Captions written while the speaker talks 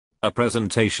A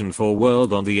presentation for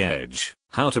World on the Edge,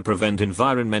 How to Prevent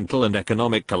Environmental and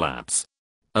Economic Collapse.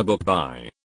 A book by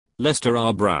Lester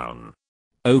R. Brown.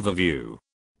 Overview.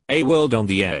 A World on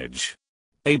the Edge.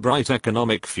 A Bright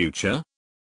Economic Future?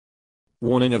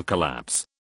 Warning of collapse.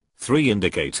 3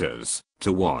 indicators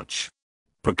to watch.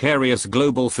 Precarious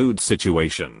global food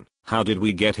situation. How did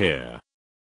we get here?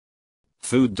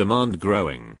 Food demand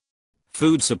growing.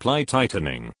 Food supply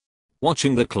tightening.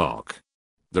 Watching the clock.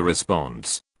 The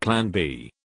response, Plan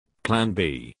B. Plan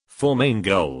B, 4 main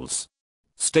goals.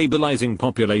 Stabilizing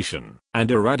population and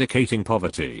eradicating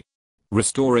poverty.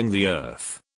 Restoring the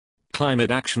Earth. Climate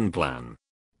Action Plan.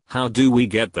 How do we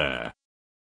get there?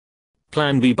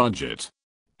 Plan B budget.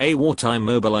 A wartime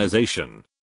mobilization.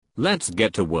 Let's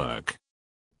get to work.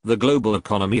 The global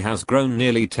economy has grown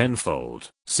nearly tenfold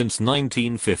since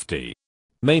 1950.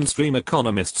 Mainstream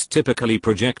economists typically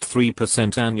project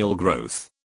 3% annual growth.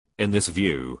 In this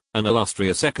view, an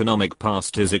illustrious economic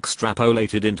past is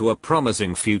extrapolated into a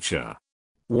promising future.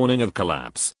 Warning of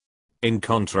collapse. In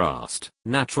contrast,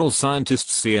 natural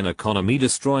scientists see an economy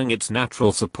destroying its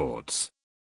natural supports.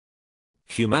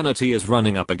 Humanity is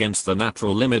running up against the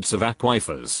natural limits of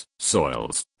aquifers,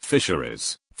 soils,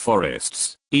 fisheries,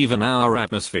 forests, even our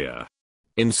atmosphere.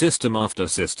 In system after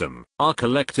system, our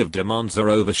collective demands are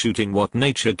overshooting what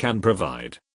nature can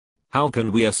provide. How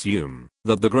can we assume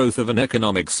that the growth of an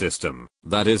economic system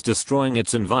that is destroying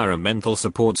its environmental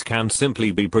supports can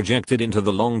simply be projected into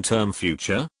the long-term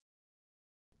future?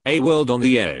 A World on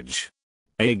the Edge.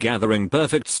 A gathering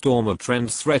perfect storm of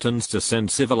trends threatens to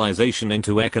send civilization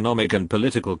into economic and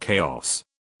political chaos.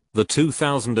 The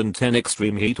 2010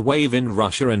 extreme heat wave in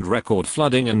Russia and record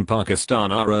flooding in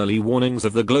Pakistan are early warnings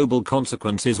of the global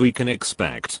consequences we can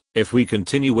expect if we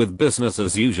continue with business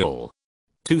as usual.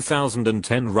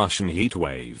 2010 Russian heat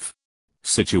wave.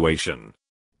 Situation.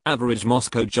 Average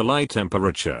Moscow July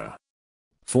temperature.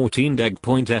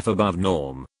 14°F above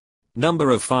norm.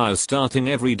 Number of fires starting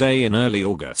every day in early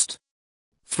August.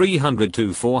 300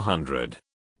 to 400.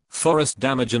 Forest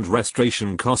damage and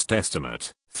restoration cost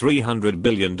estimate, $300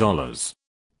 billion.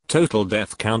 Total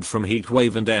death count from heat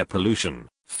wave and air pollution,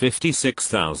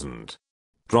 56,000.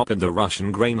 Drop in the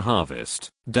Russian grain harvest,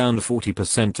 down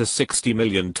 40% to 60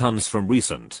 million tons from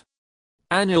recent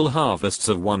annual harvests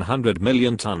of 100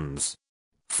 million tons.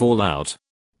 Fallout.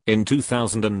 In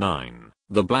 2009,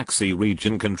 the Black Sea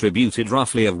region contributed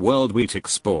roughly of world wheat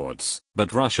exports,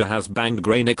 but Russia has banned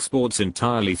grain exports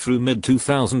entirely through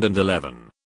mid-2011.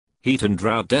 Heat and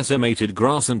drought decimated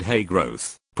grass and hay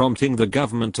growth, prompting the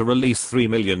government to release 3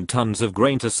 million tons of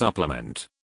grain to supplement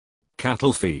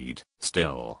cattle feed.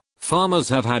 Still, farmers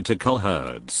have had to cull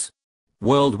herds.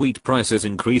 World wheat prices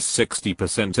increased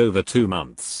 60% over 2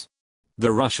 months.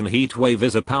 The Russian heat wave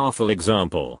is a powerful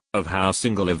example of how a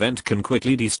single event can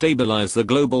quickly destabilize the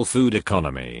global food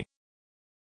economy.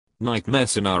 Nightmare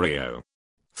scenario.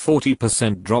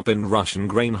 40% drop in Russian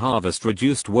grain harvest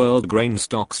reduced world grain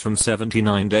stocks from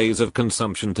 79 days of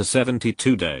consumption to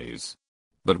 72 days.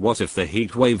 But what if the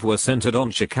heat wave were centered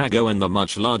on Chicago and the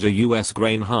much larger US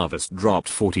grain harvest dropped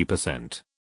 40%?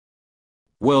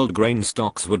 World grain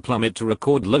stocks would plummet to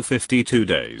record low 52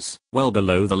 days, well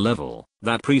below the level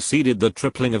that preceded the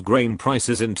tripling of grain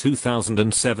prices in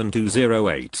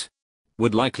 2007-08.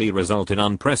 Would likely result in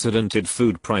unprecedented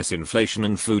food price inflation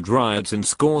and food riots in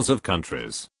scores of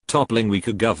countries, toppling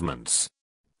weaker governments.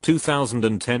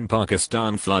 2010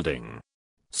 Pakistan flooding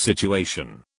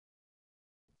situation.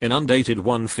 Inundated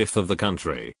 1/5 of the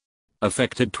country.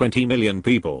 Affected 20 million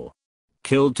people.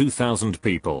 Killed 2,000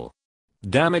 people.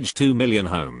 Damaged 2 million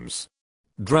homes.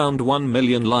 Drowned 1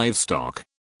 million livestock.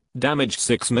 Damaged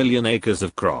 6 million acres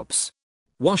of crops.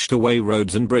 Washed away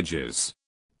roads and bridges.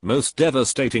 Most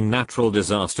devastating natural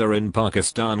disaster in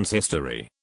Pakistan's history.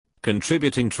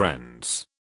 Contributing trends.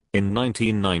 In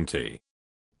 1990,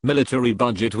 military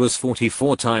budget was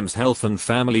 44 times health and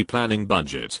family planning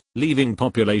budget, leaving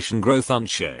population growth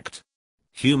unchecked.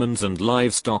 Humans and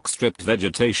livestock stripped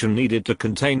vegetation needed to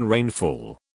contain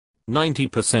rainfall.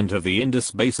 90% of the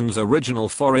Indus Basin's original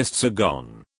forests are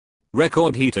gone.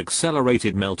 Record heat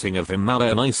accelerated melting of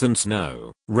Himalayan ice and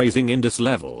snow, raising Indus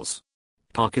levels.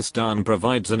 Pakistan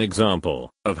provides an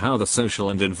example of how the social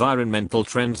and environmental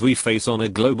trends we face on a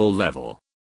global level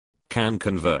can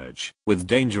converge with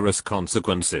dangerous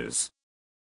consequences.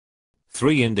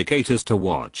 3 indicators to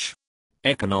watch.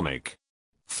 Economic.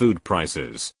 Food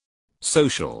prices.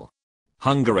 Social.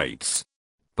 Hunger rates.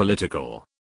 Political.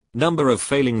 Number of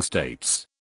failing states.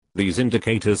 These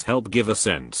indicators help give a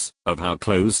sense of how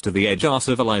close to the edge our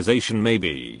civilization may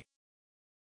be.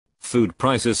 Food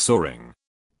prices soaring.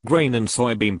 Grain and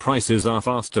soybean prices are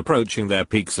fast approaching their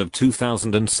peaks of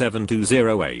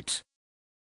 2007-08.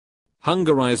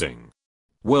 Hunger rising.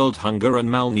 World hunger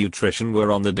and malnutrition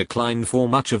were on the decline for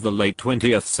much of the late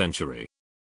 20th century.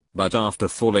 But after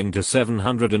falling to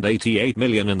 788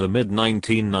 million in the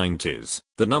mid-1990s,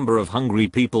 the number of hungry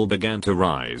people began to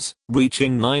rise,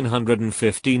 reaching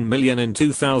 915 million in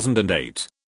 2008.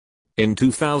 In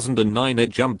 2009 it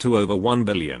jumped to over 1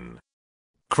 billion.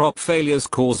 Crop failures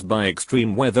caused by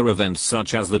extreme weather events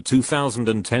such as the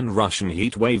 2010 Russian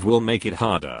heat wave will make it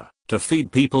harder to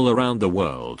feed people around the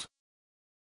world.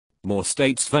 More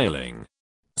states failing.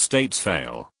 States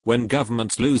fail when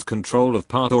governments lose control of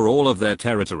part or all of their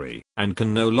territory and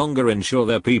can no longer ensure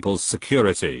their people's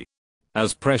security.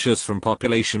 As pressures from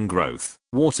population growth,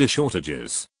 water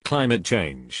shortages, climate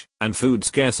change, and food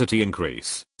scarcity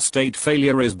increase, state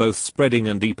failure is both spreading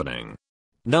and deepening.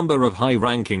 Number of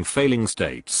high-ranking failing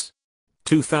states.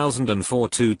 2004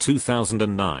 to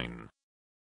 2009.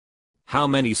 How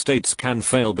many states can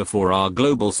fail before our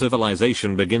global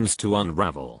civilization begins to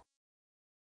unravel?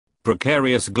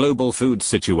 Precarious global food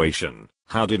situation.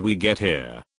 How did we get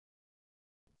here?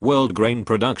 World grain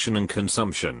production and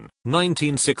consumption,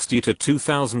 1960 to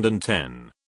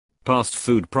 2010. Past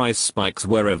food price spikes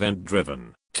were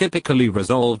event-driven, typically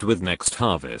resolved with next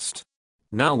harvest.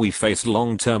 Now we face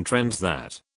long-term trends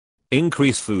that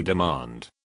increase food demand,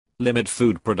 limit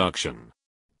food production.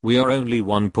 We are only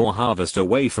one poor harvest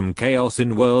away from chaos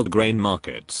in world grain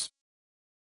markets.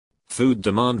 Food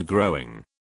demand growing.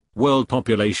 World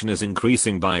population is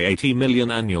increasing by 80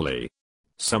 million annually.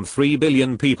 Some 3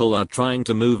 billion people are trying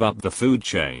to move up the food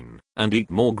chain and eat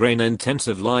more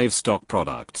grain-intensive livestock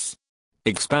products.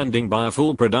 Expanding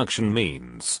biofuel production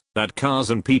means that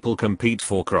cars and people compete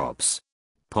for crops.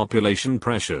 Population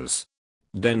pressures.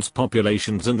 Dense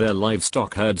populations and their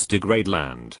livestock herds degrade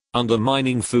land,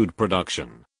 undermining food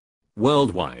production.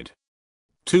 Worldwide,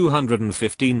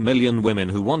 215 million women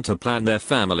who want to plan their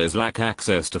families lack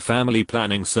access to family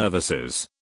planning services.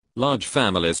 Large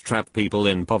families trap people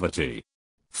in poverty.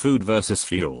 Food versus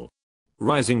fuel.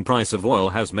 Rising price of oil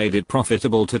has made it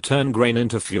profitable to turn grain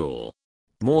into fuel.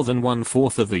 More than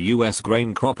 1/4 of the US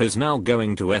grain crop is now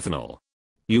going to ethanol.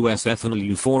 US ethanol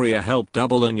euphoria helped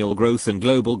double annual growth in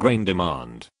global grain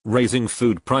demand, raising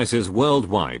food prices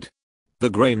worldwide. The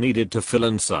grain needed to fill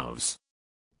Nsov's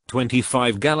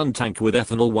 25-gallon tank with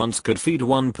ethanol once could feed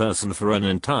one person for an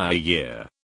entire year.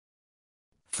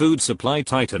 Food supply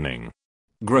tightening.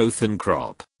 Growth in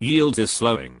crop yields is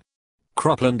slowing.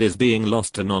 Cropland is being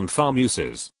lost to non-farm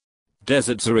uses.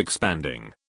 Deserts are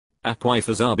expanding.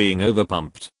 Aquifers are being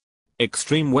overpumped.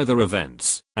 Extreme weather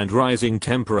events and rising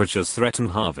temperatures threaten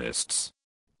harvests.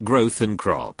 Growth in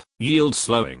crop yields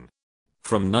slowing.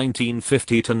 From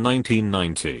 1950 to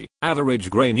 1990,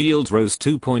 average grain yields rose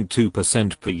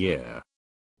 2.2% per year.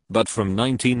 But from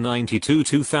 1990 to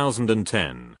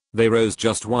 2010, they rose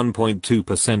just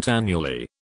 1.2% annually.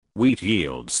 Wheat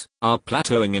yields are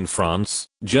plateauing in France,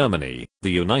 Germany, the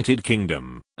United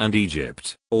Kingdom, and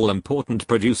Egypt, all important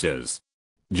producers.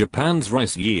 Japan's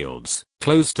rice yields,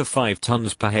 close to 5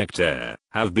 tons per hectare,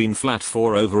 have been flat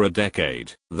for over a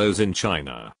decade. Those in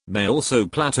China may also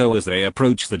plateau as they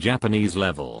approach the Japanese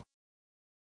level.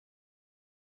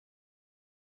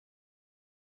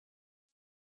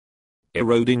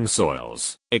 Eroding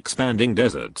soils, expanding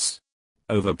deserts.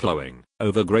 Overplowing,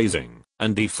 overgrazing,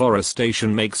 and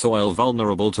deforestation make soil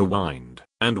vulnerable to wind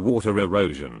and water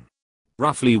erosion.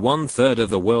 Roughly 1/3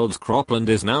 of the world's cropland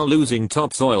is now losing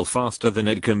topsoil faster than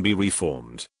it can be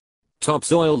reformed.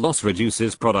 Topsoil loss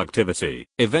reduces productivity,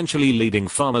 eventually leading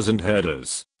farmers and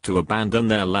herders to abandon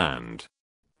their land.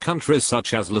 Countries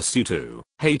such as Lesotho,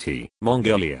 Haiti,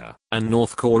 Mongolia, and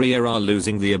North Korea are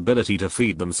losing the ability to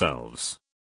feed themselves.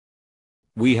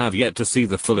 We have yet to see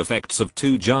the full effects of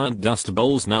 2 giant dust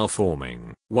bowls now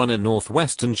forming, one in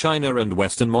northwestern China and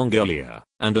western Mongolia,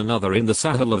 and another in the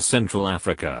Sahel of Central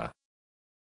Africa.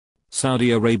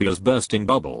 Saudi Arabia's bursting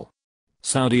bubble.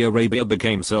 Saudi Arabia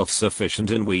became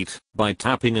self-sufficient in wheat by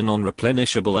tapping a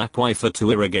non-replenishable aquifer to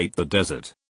irrigate the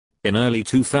desert. In early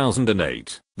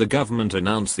 2008, the government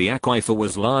announced the aquifer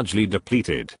was largely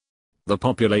depleted. The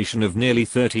population of nearly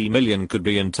 30 million could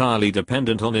be entirely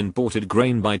dependent on imported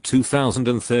grain by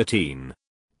 2013.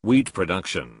 Wheat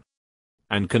production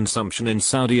and consumption in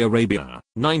Saudi Arabia,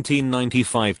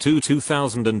 1995 to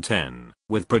 2010,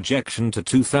 with projection to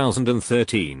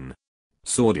 2013.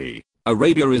 Saudi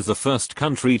Arabia is the first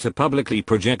country to publicly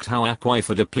project how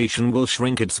aquifer depletion will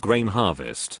shrink its grain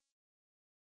harvest.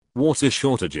 Water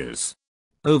shortages.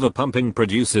 Overpumping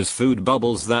produces food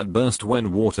bubbles that burst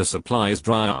when water supplies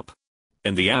dry up.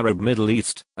 In the Arab Middle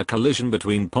East, a collision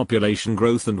between population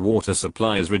growth and water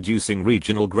supply is reducing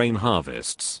regional grain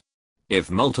harvests.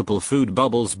 If multiple food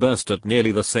bubbles burst at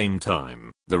nearly the same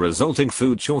time, the resulting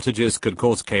food shortages could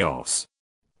cause chaos.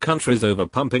 Countries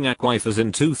overpumping aquifers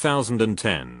in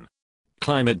 2010.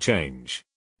 Climate change.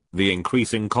 The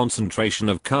increasing concentration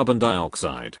of carbon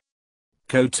dioxide,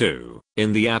 CO2,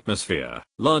 in the atmosphere,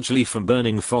 largely from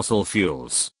burning fossil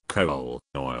fuels, coal,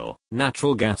 oil,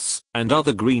 natural gas, and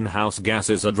other greenhouse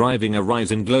gases are driving a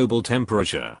rise in global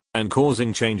temperature and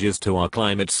causing changes to our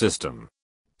climate system.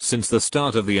 Since the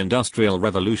start of the Industrial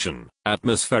Revolution,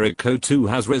 atmospheric CO2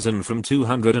 has risen from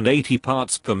 280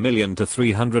 parts per million to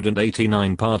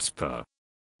 389 parts per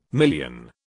million.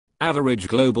 Average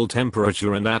global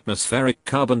temperature and atmospheric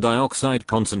carbon dioxide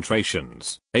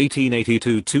concentrations,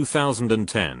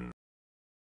 1880-2010.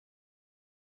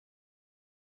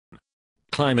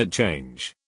 Climate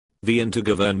change. The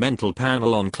Intergovernmental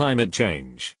Panel on Climate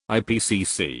Change,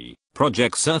 IPCC,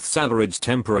 projects Earth's average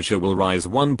temperature will rise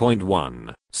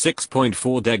 1.1,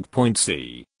 6.4 deg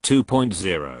C,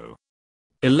 2.0,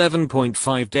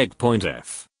 11.5 deg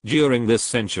F, during this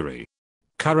century.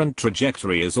 Current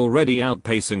trajectory is already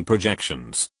outpacing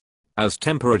projections. As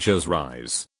temperatures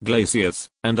rise, glaciers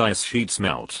and ice sheets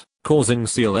melt, causing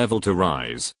sea level to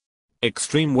rise.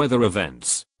 Extreme weather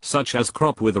events, such as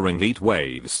crop withering heat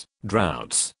waves,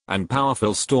 droughts, and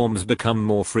powerful storms become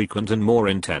more frequent and more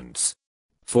intense.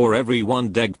 For every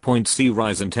 1 deg C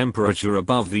rise in temperature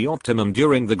above the optimum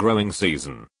during the growing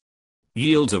season,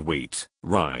 yields of wheat,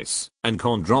 rice, and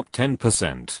corn drop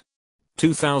 10%.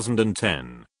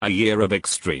 2010, a year of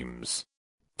extremes.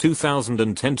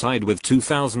 2010 tied with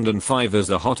 2005 as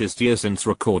the hottest year since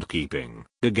record keeping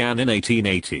began in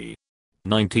 1880.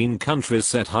 19 countries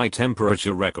set high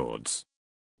temperature records.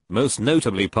 Most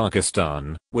notably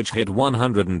Pakistan, which hit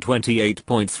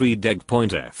 128.3 deg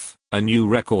F, a new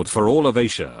record for all of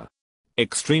Asia.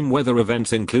 Extreme weather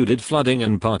events included flooding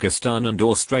in Pakistan and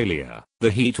Australia,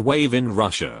 the heat wave in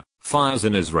Russia, fires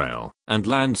in Israel, and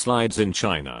landslides in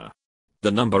China. The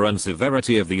number and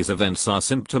severity of these events are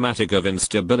symptomatic of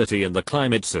instability in the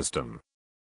climate system.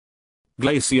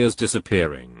 Glaciers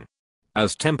disappearing.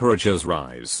 As temperatures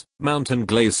rise, mountain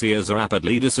glaciers are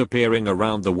rapidly disappearing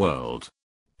around the world.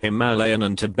 Himalayan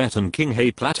and Tibetan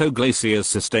Qinghai Plateau glaciers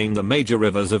sustain the major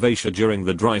rivers of Asia during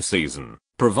the dry season,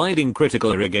 providing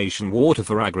critical irrigation water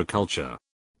for agriculture.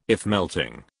 If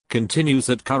melting continues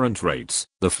at current rates,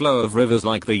 the flow of rivers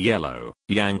like the Yellow,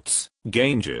 Yangtze,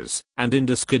 Ganges, and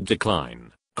Indus could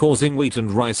decline, causing wheat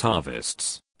and rice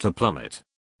harvests to plummet.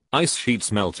 Ice sheets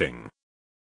melting.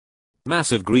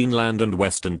 Massive Greenland and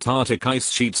West Antarctic ice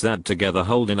sheets that together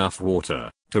hold enough water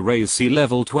to raise sea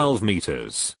level 12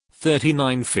 meters,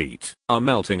 39 feet, are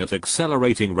melting at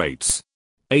accelerating rates.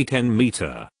 A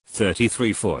 10-meter,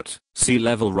 33-foot, sea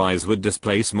level rise would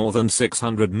displace more than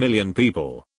 600 million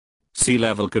people. Sea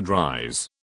level could rise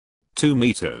 2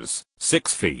 meters,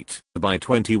 6 feet, by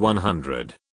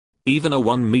 2100. Even a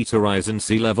 1-meter rise in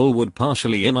sea level would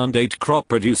partially inundate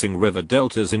crop-producing river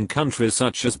deltas in countries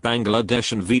such as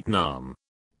Bangladesh and Vietnam.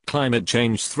 Climate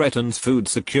change threatens food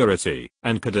security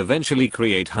and could eventually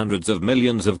create hundreds of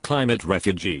millions of climate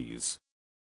refugees.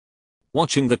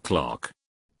 Watching the clock.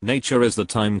 Nature is the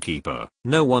timekeeper.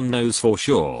 No one knows for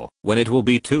sure when it will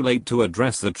be too late to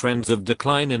address the trends of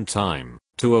decline in time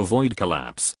to avoid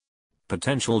collapse.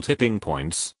 Potential tipping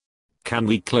points. Can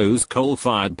we close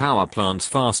coal-fired power plants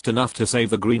fast enough to save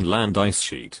the Greenland ice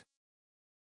sheet?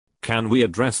 Can we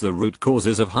address the root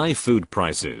causes of high food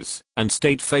prices and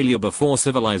state failure before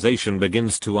civilization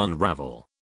begins to unravel?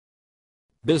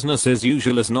 Business as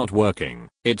usual is not working.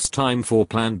 It's time for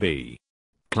Plan B.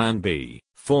 Plan B,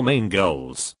 4 main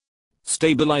goals.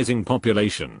 Stabilizing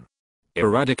population.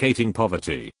 Eradicating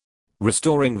poverty.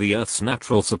 Restoring the Earth's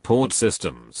natural support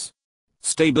systems.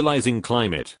 Stabilizing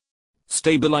climate.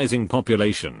 Stabilizing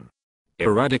population.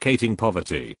 Eradicating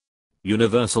poverty.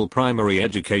 Universal primary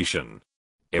education.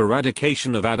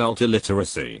 Eradication of adult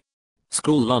illiteracy.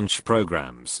 School lunch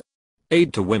programs.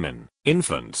 Aid to women,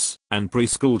 infants, and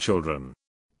preschool children.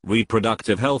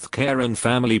 Reproductive health care and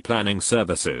family planning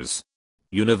services.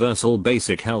 Universal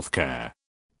basic health care.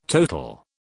 Total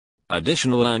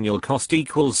additional annual cost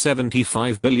equals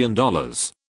 $75 billion.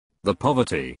 The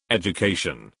poverty,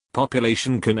 education,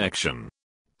 population connection.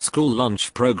 School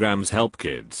lunch programs help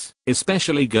kids,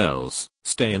 especially girls,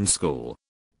 stay in school.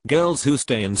 Girls who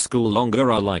stay in school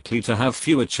longer are likely to have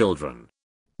fewer children.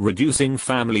 Reducing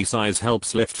family size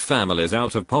helps lift families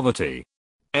out of poverty.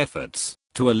 Efforts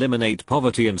to eliminate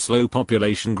poverty and slow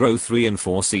population growth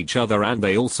reinforce each other, and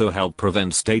they also help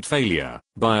prevent state failure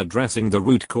by addressing the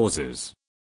root causes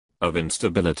of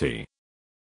instability.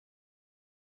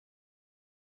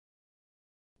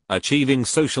 Achieving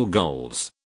social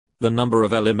goals. The number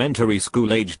of elementary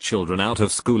school-aged children out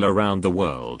of school around the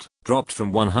world dropped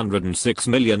from 106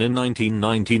 million in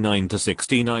 1999 to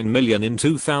 69 million in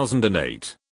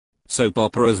 2008. Soap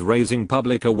operas raising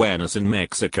public awareness in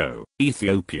Mexico,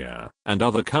 Ethiopia, and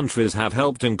other countries have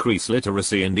helped increase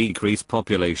literacy and decrease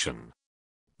population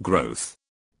growth.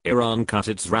 Iran cut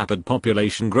its rapid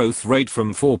population growth rate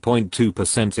from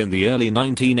 4.2% in the early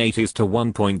 1980s to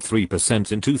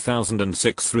 1.3% in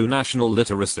 2006 through national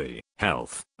literacy,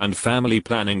 health, and family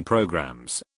planning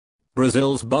programs.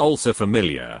 Brazil's Bolsa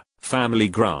Familia, family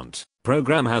grant,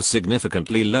 program has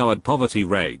significantly lowered poverty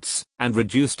rates and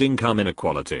reduced income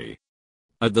inequality.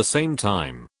 At the same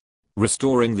time,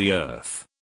 restoring the earth,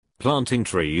 planting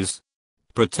trees,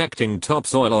 protecting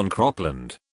topsoil on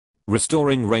cropland,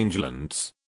 restoring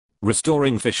rangelands,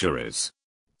 restoring fisheries,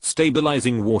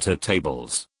 stabilizing water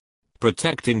tables,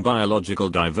 protecting biological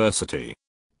diversity.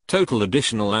 Total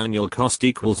additional annual cost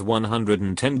equals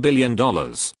 $110 billion.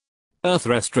 Earth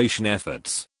restoration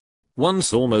efforts.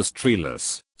 Once almost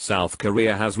treeless, South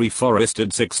Korea has reforested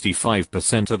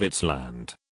 65% of its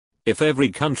land. If every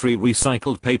country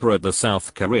recycled paper at the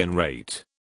South Korean rate,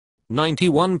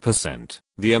 91%,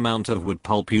 the amount of wood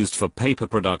pulp used for paper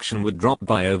production would drop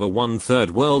by over 1/3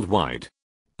 worldwide.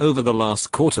 Over the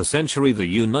last quarter century, the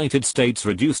United States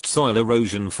reduced soil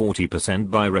erosion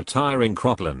 40% by retiring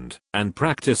cropland and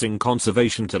practicing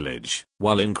conservation tillage,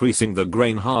 while increasing the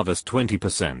grain harvest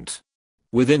 20%.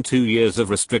 Within 2 years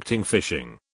of restricting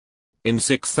fishing. In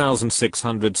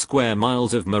 6,600 square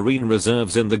miles of marine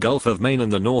reserves in the Gulf of Maine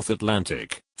and the North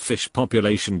Atlantic, fish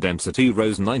population density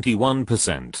rose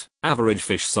 91%, average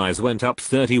fish size went up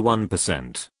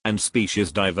 31%, and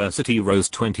species diversity rose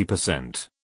 20%.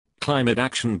 Climate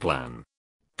Action Plan.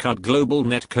 Cut global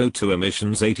net CO2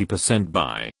 emissions 80%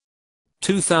 by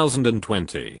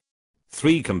 2020.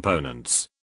 3 components.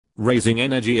 Raising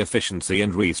energy efficiency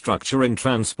and restructuring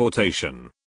transportation.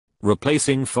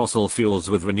 Replacing fossil fuels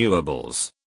with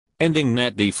renewables. Ending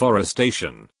net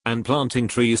deforestation, and planting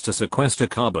trees to sequester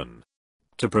carbon.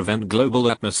 To prevent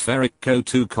global atmospheric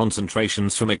CO2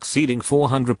 concentrations from exceeding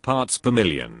 400 parts per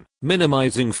million,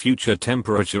 minimizing future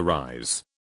temperature rise.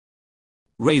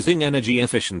 Raising energy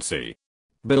efficiency.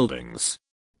 Buildings.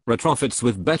 Retrofits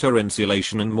with better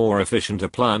insulation and more efficient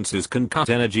appliances can cut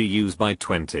energy use by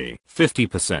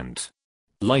 20-50%.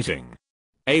 Lighting.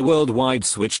 A worldwide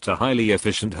switch to highly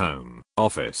efficient home,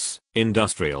 office,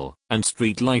 industrial, and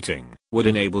street lighting would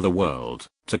enable the world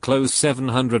to close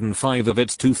 705 of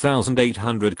its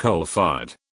 2,800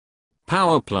 coal-fired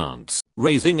power plants,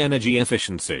 raising energy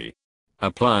efficiency.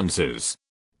 Appliances.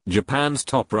 Japan's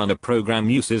Top Runner program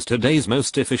uses today's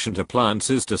most efficient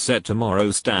appliances to set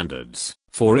tomorrow's standards,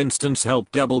 for instance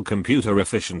help double computer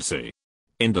efficiency.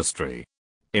 Industry.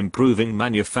 Improving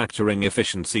manufacturing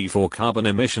efficiency for carbon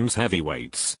emissions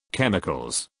heavyweights,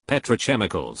 chemicals,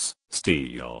 petrochemicals,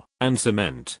 steel, and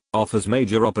cement, offers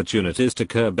major opportunities to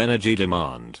curb energy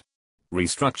demand.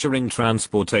 Restructuring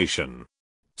transportation.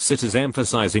 Cities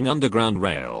emphasizing underground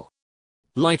rail,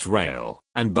 light rail,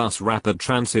 and bus rapid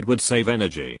transit would save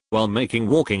energy, while making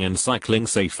walking and cycling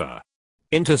safer.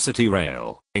 Intercity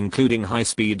rail, including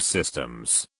high-speed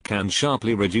systems, can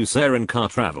sharply reduce air and car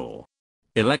travel.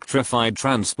 Electrified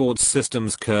transport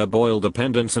systems curb oil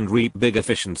dependence and reap big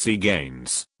efficiency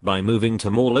gains by moving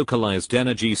to more localized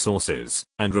energy sources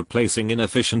and replacing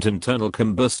inefficient internal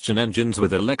combustion engines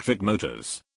with electric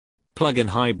motors. Plug-in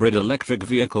hybrid electric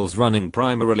vehicles running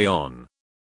primarily on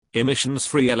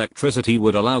emissions-free electricity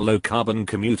would allow low-carbon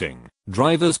commuting.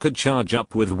 Drivers could charge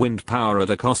up with wind power at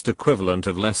a cost equivalent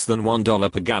of less than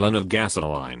 $1 per gallon of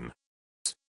gasoline.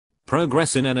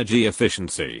 Progress in energy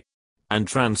efficiency and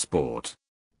transport.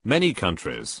 Many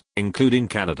countries, including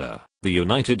Canada, the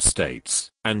United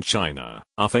States, and China,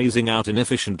 are phasing out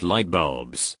inefficient light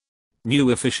bulbs.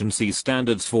 New efficiency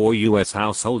standards for U.S.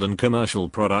 household and commercial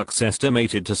products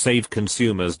estimated to save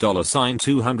consumers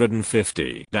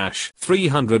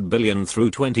 $250-300 billion through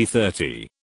 2030.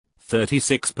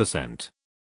 36%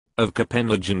 of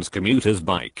Copenhagen's commuters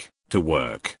bike to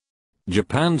work.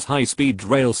 Japan's high-speed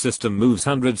rail system moves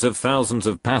hundreds of thousands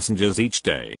of passengers each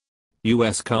day.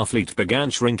 U.S. car fleet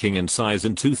began shrinking in size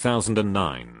in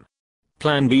 2009.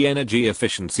 Plan B energy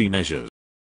efficiency measures.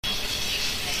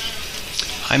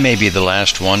 I may be the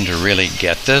last one to really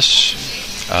get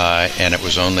this, and it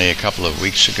was only a couple of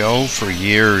weeks ago. For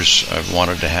years, I've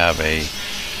wanted to have a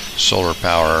solar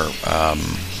power,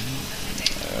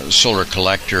 solar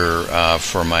collector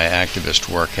for my activist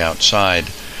work outside.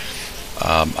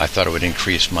 I thought it would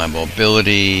increase my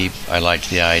mobility. I liked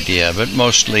the idea, but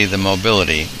mostly the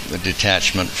mobility, the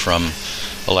detachment from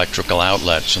electrical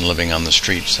outlets and living on the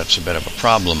streets, that's a bit of a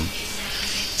problem.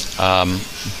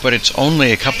 But it's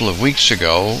only a couple of weeks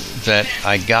ago that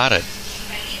I got it.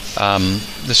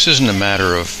 This isn't a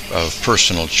matter of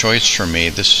personal choice for me.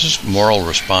 This is moral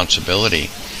responsibility.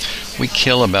 We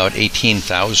kill about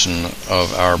 18,000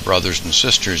 of our brothers and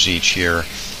sisters each year,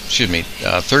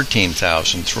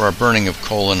 13,000 through our burning of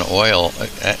coal and oil,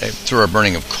 through our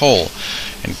burning of coal.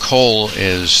 And coal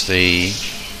is the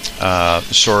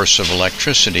source of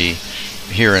electricity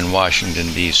here in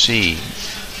Washington, D.C.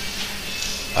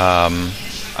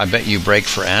 I bet you break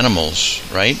for animals,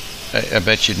 right? I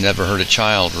bet you'd never hurt a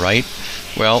child, right?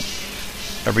 Well,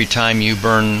 every time you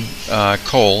burn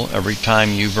coal, every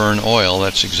time you burn oil,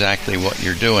 that's exactly what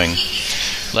you're doing.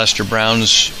 Lester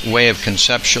Brown's way of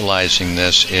conceptualizing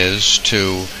this is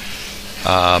to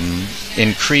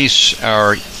increase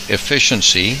our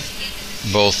efficiency,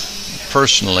 both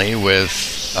personally with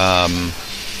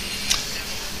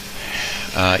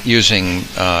using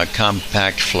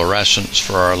compact fluorescents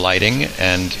for our lighting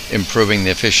and improving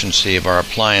the efficiency of our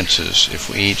appliances. If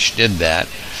we each did that,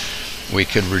 we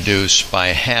could reduce by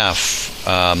half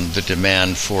the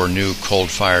demand for new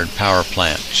coal-fired power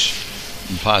plants,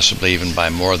 possibly even by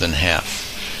more than half.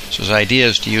 So his idea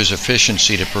is to use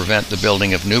efficiency to prevent the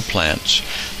building of new plants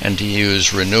and to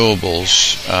use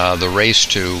renewables, the race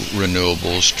to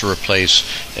renewables, to replace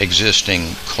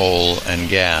existing coal and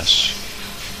gas.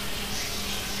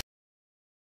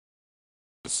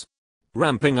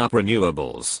 Ramping up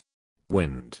renewables.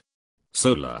 Wind,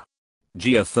 solar,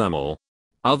 geothermal,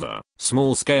 other,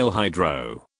 small-scale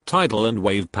hydro, tidal and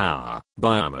wave power,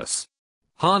 biomass.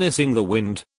 Harnessing the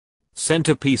wind.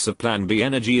 Centerpiece of Plan B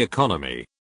energy economy.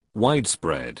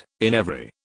 Widespread, in every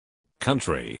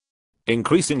country.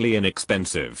 Increasingly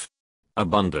inexpensive.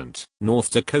 Abundant.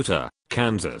 North Dakota,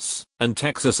 Kansas, and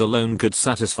Texas alone could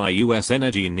satisfy U.S.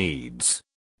 energy needs.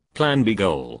 Plan B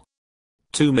goal.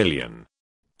 2 million.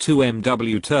 2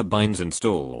 MW turbines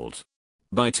installed.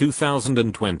 By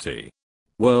 2020.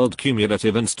 World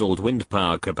cumulative installed wind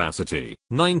power capacity,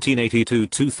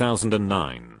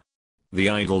 1980-2009. The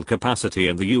idle capacity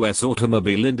in the US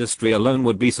automobile industry alone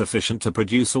would be sufficient to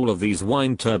produce all of these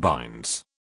wind turbines.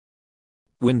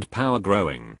 Wind power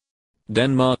growing.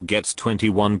 Denmark gets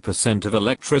 21% of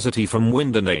electricity from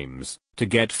wind and aims to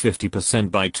get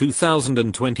 50% by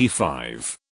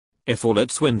 2025. If all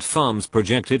its wind farms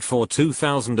projected for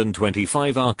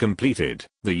 2025 are completed,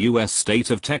 the U.S.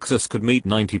 state of Texas could meet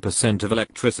 90% of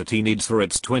electricity needs for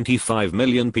its 25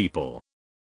 million people.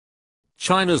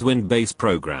 China's wind-based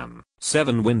program,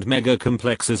 7 wind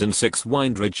mega-complexes in 6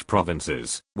 wind-rich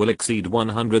provinces, will exceed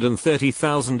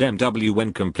 130,000 MW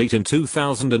when complete in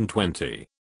 2020.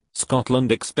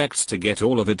 Scotland expects to get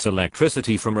all of its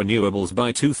electricity from renewables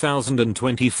by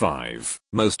 2025.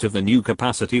 Most of the new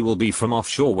capacity will be from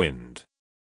offshore wind.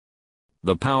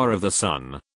 The power of the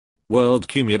sun. World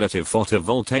cumulative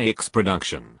photovoltaics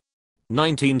production.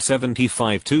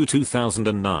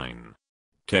 1975-2009.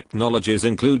 Technologies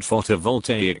include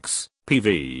photovoltaics,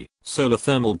 PV, solar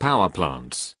thermal power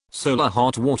plants, solar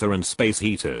hot water and space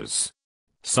heaters.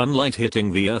 Sunlight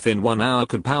hitting the earth in 1 hour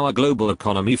could power global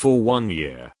economy for 1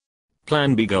 year.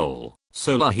 Plan B goal,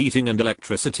 solar heating and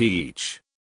electricity each.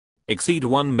 Exceed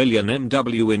 1 million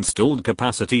MW installed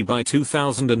capacity by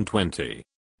 2020.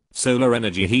 Solar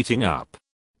energy heating up.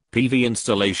 PV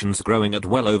installations growing at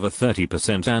well over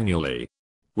 30% annually.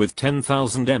 With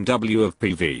 10,000 MW of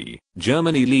PV,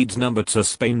 Germany leads number 2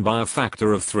 Spain by a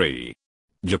factor of 3.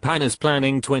 Japan is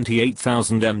planning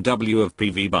 28,000 MW of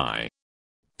PV by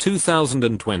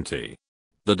 2020.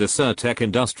 The Desertec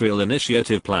Industrial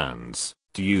Initiative plans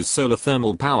to use solar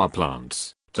thermal power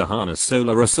plants to harness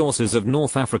solar resources of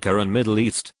North Africa and Middle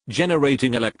East,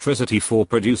 generating electricity for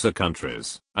producer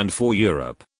countries and for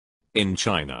Europe. In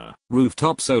China,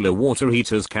 rooftop solar water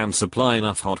heaters can supply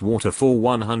enough hot water for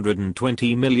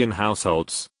 120 million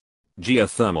households.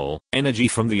 Geothermal, energy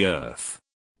from the earth.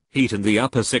 Heat in the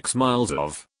upper 6 miles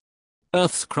of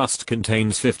Earth's crust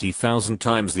contains 50,000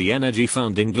 times the energy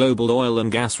found in global oil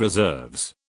and gas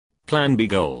reserves. Plan B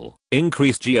goal,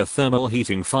 increase geothermal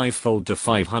heating 5-fold to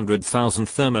 500,000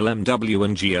 thermal MW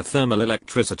and geothermal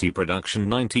electricity production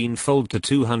 19-fold to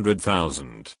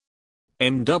 200,000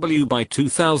 MW by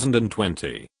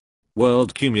 2020.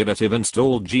 World cumulative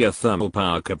installed geothermal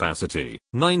power capacity,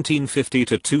 1950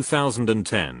 to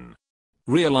 2010.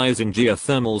 Realizing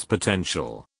geothermal's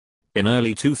potential. In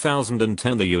early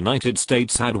 2010 the United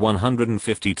States had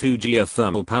 152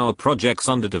 geothermal power projects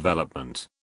under development.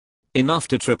 Enough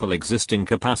to triple existing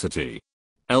capacity.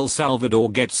 El Salvador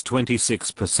gets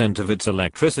 26% of its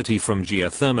electricity from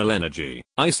geothermal energy,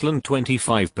 Iceland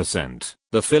 25%,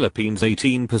 the Philippines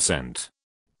 18%.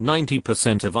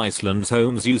 90% of Iceland's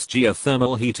homes use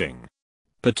geothermal heating.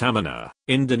 Pertamina,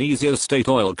 Indonesia's state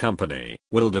oil company,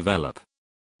 will develop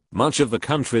much of the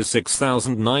country's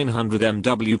 6,900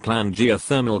 MW planned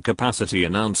geothermal capacity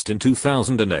announced in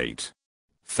 2008.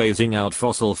 Phasing out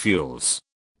fossil fuels.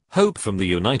 Hope from the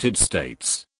United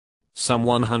States. Some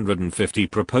 150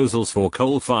 proposals for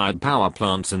coal-fired power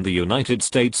plants in the United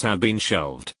States have been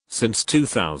shelved since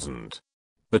 2000.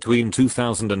 Between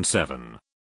 2007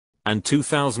 and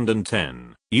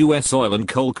 2010, U.S. oil and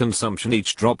coal consumption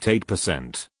each dropped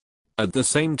 8%. At the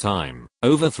same time,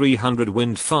 over 300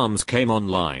 wind farms came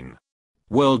online.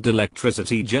 World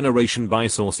electricity generation by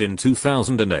source in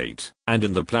 2008, and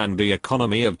in the Plan B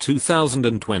economy of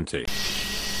 2020.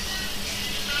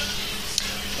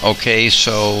 Okay,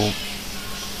 so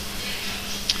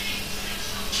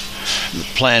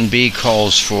Plan B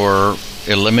calls for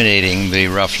eliminating the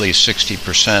roughly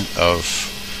 60% of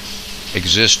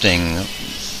existing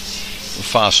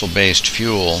fossil-based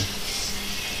fuel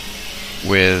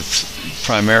with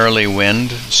primarily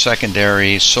wind,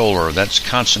 secondary solar. That's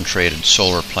concentrated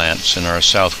solar plants in our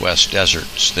southwest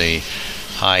deserts, the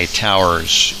high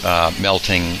towers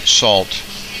melting salt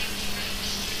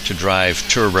to drive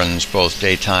turbines both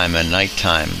daytime and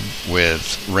nighttime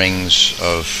with rings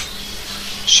of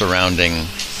surrounding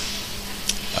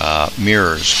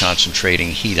mirrors concentrating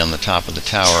heat on the top of the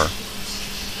tower.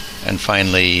 And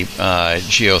finally,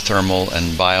 geothermal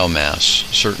and biomass,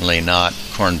 certainly not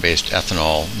corn-based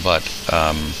ethanol, but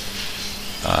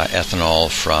ethanol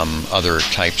from other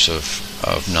types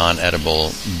of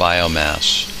non-edible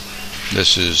biomass.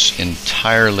 This is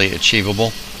entirely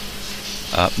achievable.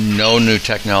 No new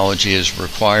technology is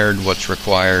required. What's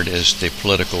required is the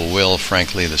political will,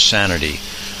 frankly, the sanity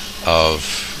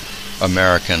of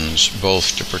Americans,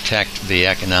 both to protect the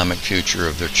economic future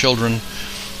of their children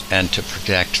and to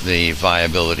protect the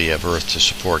viability of Earth to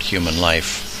support human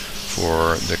life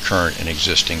for the current and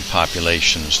existing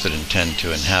populations that intend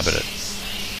to inhabit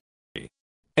it.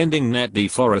 Ending net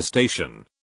deforestation.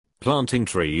 Planting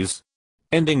trees.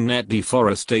 Ending net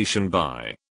deforestation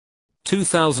by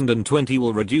 2020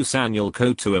 will reduce annual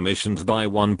CO2 emissions by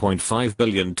 1.5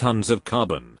 billion tons of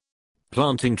carbon.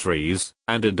 Planting trees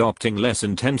and adopting less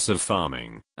intensive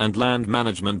farming and land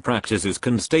management practices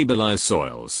can stabilize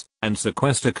soils and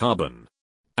sequester carbon.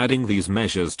 Adding these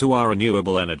measures to our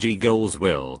renewable energy goals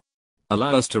will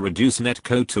allow us to reduce net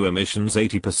CO2 emissions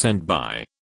 80% by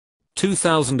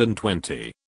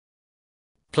 2020.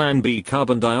 Plan B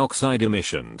carbon dioxide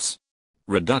emissions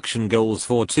reduction goals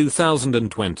for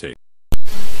 2020.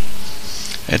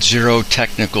 At zero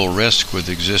technical risk with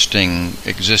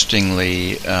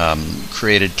existingly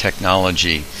created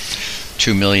technology,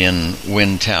 2 million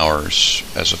wind towers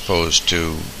as opposed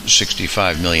to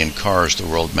 65 million cars the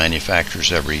world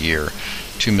manufactures every year.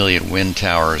 2 million wind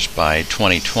towers by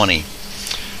 2020,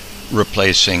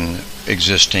 replacing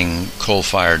existing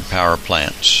coal-fired power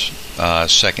plants.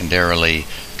 Secondarily,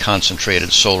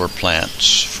 concentrated solar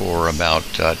plants for about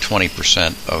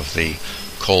 20% of the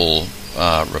coal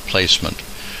replacement.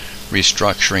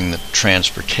 Restructuring the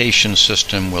transportation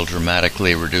system will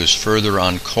dramatically reduce further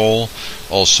on coal,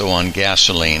 also on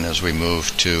gasoline as we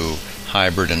move to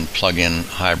hybrid and plug-in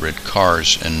hybrid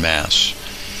cars en masse.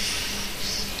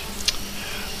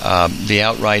 The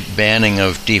outright banning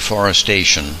of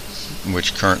deforestation,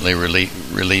 which currently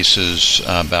releases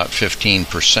about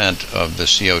 15% of the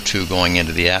CO2 going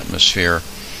into the atmosphere,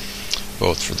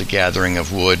 both for the gathering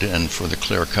of wood and for the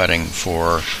clear cutting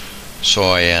for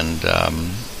soy and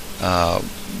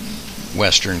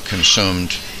Western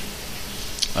consumed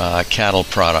cattle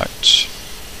products,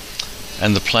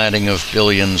 and the planting of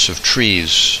billions of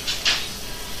trees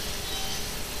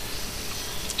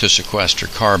to sequester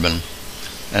carbon,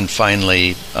 and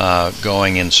finally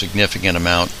going in significant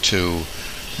amount to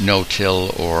no-till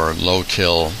or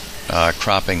low-till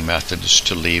cropping methods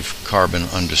to leave carbon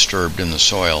undisturbed in the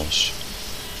soils.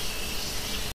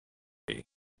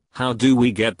 How do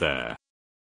we get there?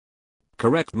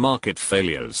 Correct market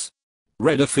failures.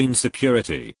 Redefine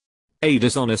security. A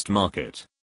dishonest market.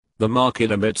 The market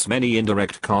emits many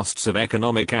indirect costs of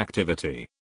economic activity.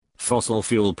 Fossil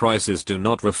fuel prices do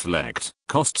not reflect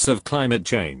costs of climate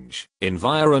change,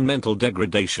 environmental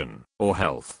degradation, or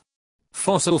health.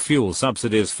 Fossil fuel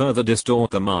subsidies further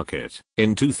distort the market.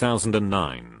 In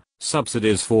 2009,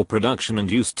 subsidies for production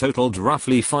and use totaled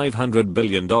roughly $500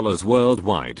 billion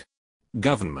worldwide.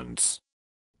 Governments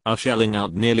are shelling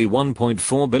out nearly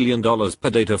 $1.4 billion per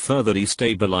day to further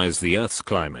destabilize the Earth's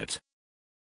climate.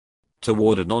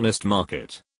 Toward an honest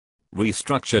market.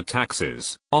 Restructure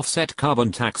taxes, offset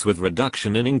carbon tax with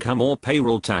reduction in income or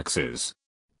payroll taxes.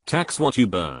 Tax what you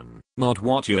burn, not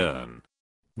what you earn.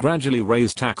 Gradually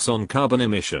raise tax on carbon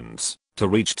emissions to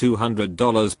reach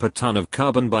 $200 per ton of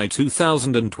carbon by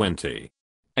 2020.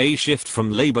 A shift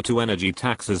from labor to energy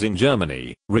taxes in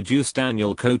Germany reduced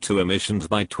annual CO2 emissions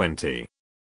by 20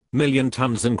 million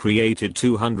tons and created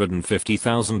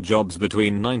 250,000 jobs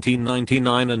between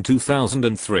 1999 and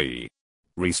 2003.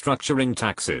 Restructuring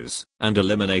taxes and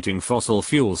eliminating fossil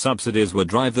fuel subsidies would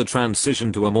drive the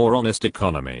transition to a more honest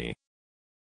economy.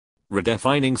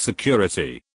 Redefining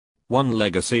security. One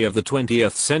legacy of the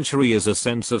 20th century is a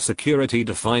sense of security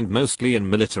defined mostly in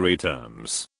military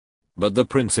terms. But the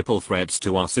principal threats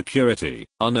to our security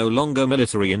are no longer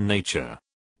military in nature.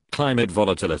 Climate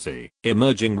volatility,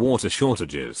 emerging water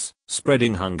shortages,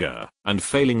 spreading hunger, and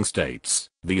failing states,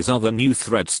 these are the new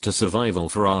threats to survival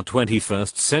for our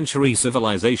 21st century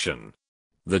civilization.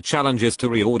 The challenge is to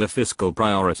reorder fiscal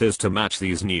priorities to match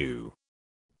these new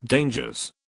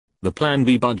dangers. The Plan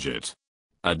B budget.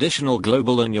 Additional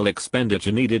global annual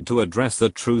expenditure needed to address the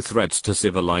true threats to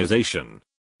civilization.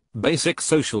 Basic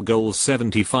social goals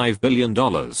 $75 billion.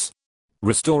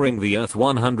 Restoring the Earth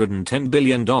 $110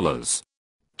 billion.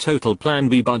 Total Plan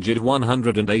B budget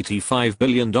 $185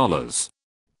 billion.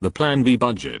 The Plan B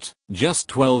budget, just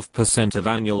 12% of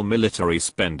annual military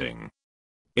spending.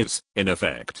 It's, in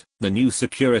effect, the new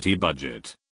security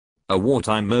budget. A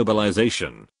wartime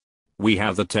mobilization. We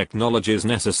have the technologies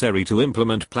necessary to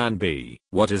implement Plan B.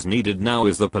 What is needed now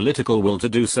is the political will to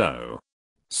do so.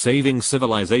 Saving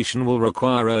civilization will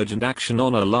require urgent action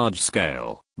on a large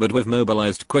scale, but we've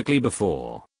mobilized quickly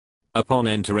before. Upon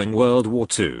entering World War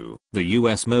II, the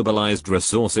US mobilized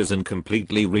resources and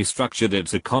completely restructured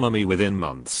its economy within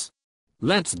months.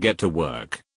 Let's get to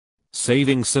work.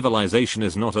 Saving civilization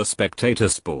is not a spectator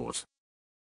sport.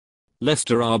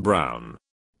 Lester R. Brown.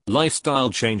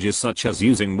 Lifestyle changes such as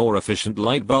using more efficient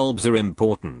light bulbs are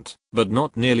important, but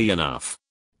not nearly enough.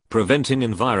 Preventing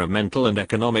environmental and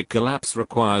economic collapse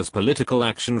requires political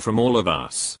action from all of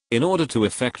us, in order to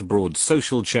effect broad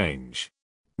social change.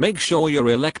 Make sure your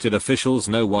elected officials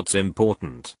know what's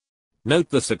important. Note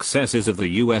the successes of the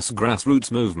US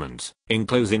grassroots movement, in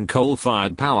closing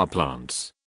coal-fired power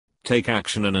plants. Take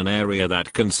action in an area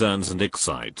that concerns and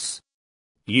excites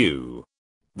you.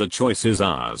 The choice is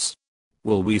ours.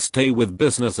 Will we stay with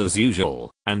business as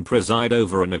usual, and preside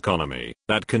over an economy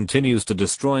that continues to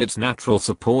destroy its natural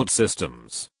support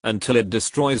systems, until it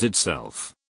destroys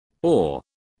itself? Or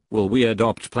will we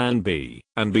adopt Plan B,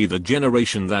 and be the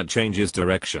generation that changes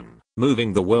direction,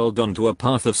 moving the world onto a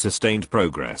path of sustained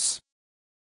progress?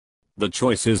 The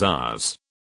choice is ours.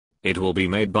 It will be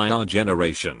made by our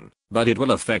generation, but it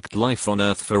will affect life on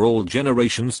Earth for all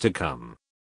generations to come.